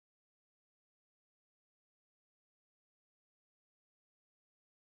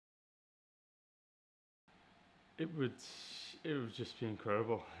It would just be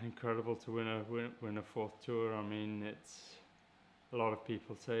incredible to win a fourth tour. I mean, it's a lot of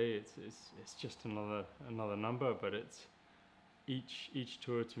people say it's just another number, but it's each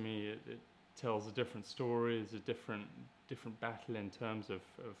tour to me it tells a different story. It's a different battle in terms of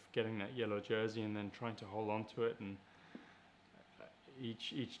getting that yellow jersey and then trying to hold on to it, and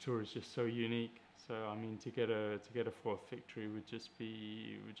each tour is just so unique. So I mean, to get a fourth victory would just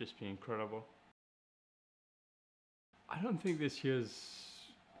be incredible. I don't think this year's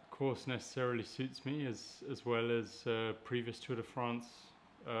course necessarily suits me as well as previous Tour de France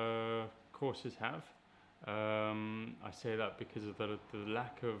courses have. I say that because of the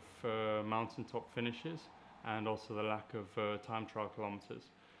lack of mountaintop finishes and also the lack of time trial kilometers.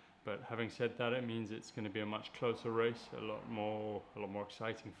 But having said that, it means it's going to be a much closer race, a lot more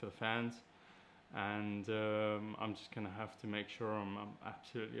exciting for the fans. And I'm just going to have to make sure I'm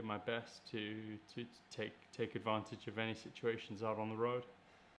absolutely at my best to take advantage of any situations out on the road.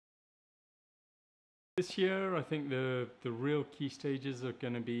 This year, I think the real key stages are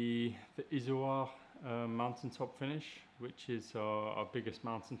going to be the Izoard mountaintop finish, which is our biggest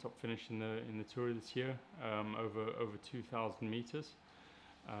mountaintop finish in the tour this year, over 2,000 meters.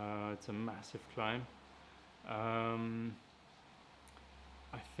 It's a massive climb.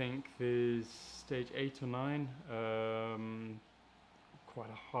 I think there's stage 8 or 9, quite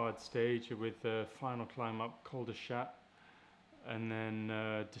a hard stage with the final climb up Col de Chat, and then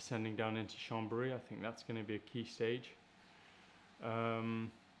descending down into Chambéry. I think that's going to be a key stage. I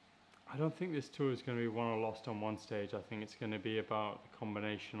don't think this tour is going to be won or lost on one stage. I think it's going to be about the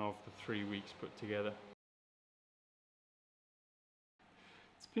combination of the 3 weeks put together.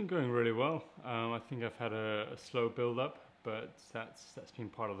 It's been going really well. I think I've had a slow build up, but that's been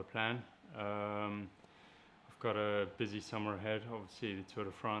part of the plan. I've got a busy summer ahead, obviously the Tour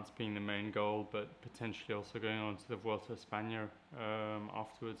de France being the main goal, but potentially also going on to the Vuelta a España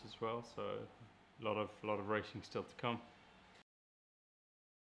afterwards as well, so a lot of racing still to come.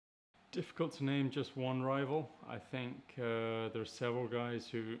 Difficult to name just one rival. I think there are several guys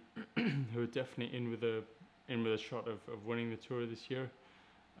who who are definitely in with a shot of winning the Tour this year.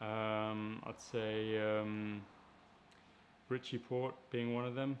 I'd say Richie Porte being one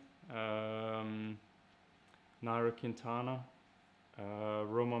of them, Nairo Quintana,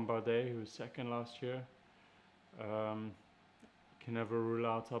 Romain Bardet, who was second last year, can never rule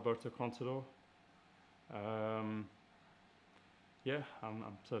out Alberto Contador. Yeah,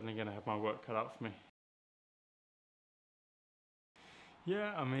 I'm certainly going to have my work cut out for me.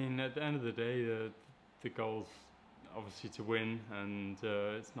 Yeah, I mean, at the end of the day, the goal's obviously to win, and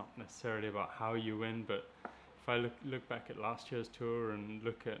it's not necessarily about how you win, but if I look back at last year's tour and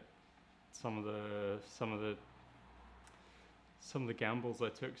look at some of the gambles I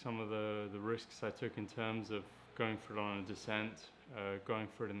took, some of the risks I took in terms of going for it on a descent, going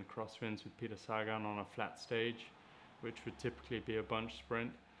for it in the crosswinds with Peter Sagan on a flat stage, which would typically be a bunch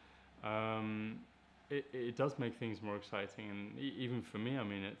sprint. It does make things more exciting, and even for me, I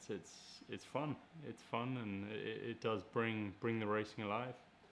mean, it's fun. It's fun, and it does bring the racing alive.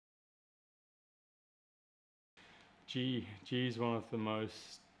 G is one of the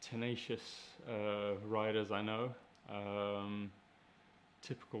most tenacious riders I know.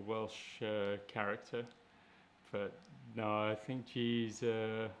 Typical Welsh character, but no, I think he's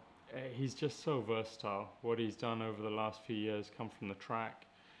just so versatile. What he's done over the last few years, come from the track,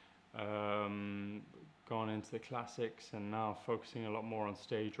 gone into the classics, and now focusing a lot more on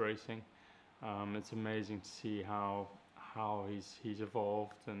stage racing. It's amazing to see how he's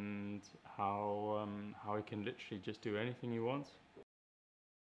evolved, and how he can literally just do anything he wants.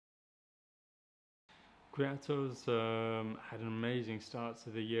 Kwiato's had an amazing start to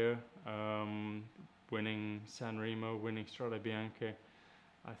the year, winning San Remo, winning Strade Bianche.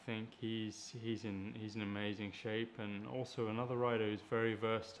 I think he's in amazing shape, and also another rider who's very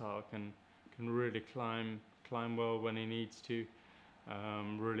versatile, can really climb well when he needs to.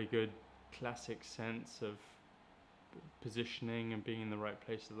 Really good classic sense of positioning and being in the right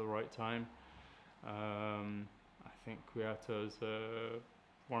place at the right time. I think Kwiato's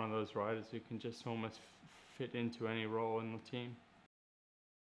one of those riders who can just almost fit into any role in the team.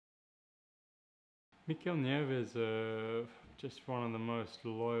 Mikel Nieve is just one of the most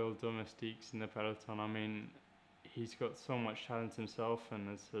loyal domestiques in the peloton. I mean, he's got so much talent himself, and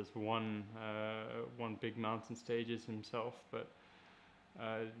has won big mountain stages himself, but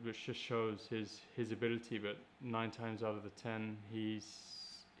which just shows his ability. But 9 times out of the 10,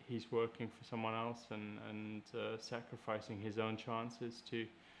 he's working for someone else, and sacrificing his own chances to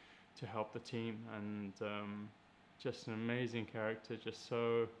help the team. And just an amazing character, just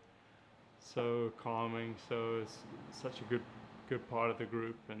so so calming, so such a good part of the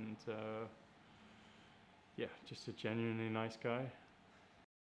group, and yeah, just a genuinely nice guy.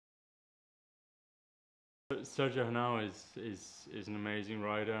 Sergio Henao is an amazing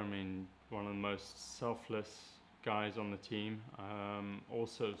rider. I mean, one of the most selfless guys on the team.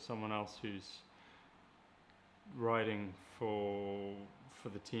 Also, someone else who's riding for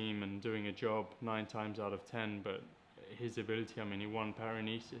the team and doing a job 9 times out of 10. But his ability, I mean, he won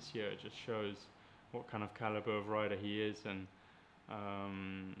Paris-Nice this year. It just shows what kind of caliber of rider he is, and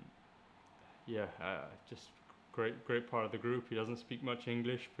yeah, just great part of the group. He doesn't speak much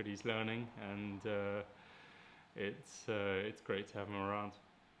English, but he's learning, and it's great to have him around.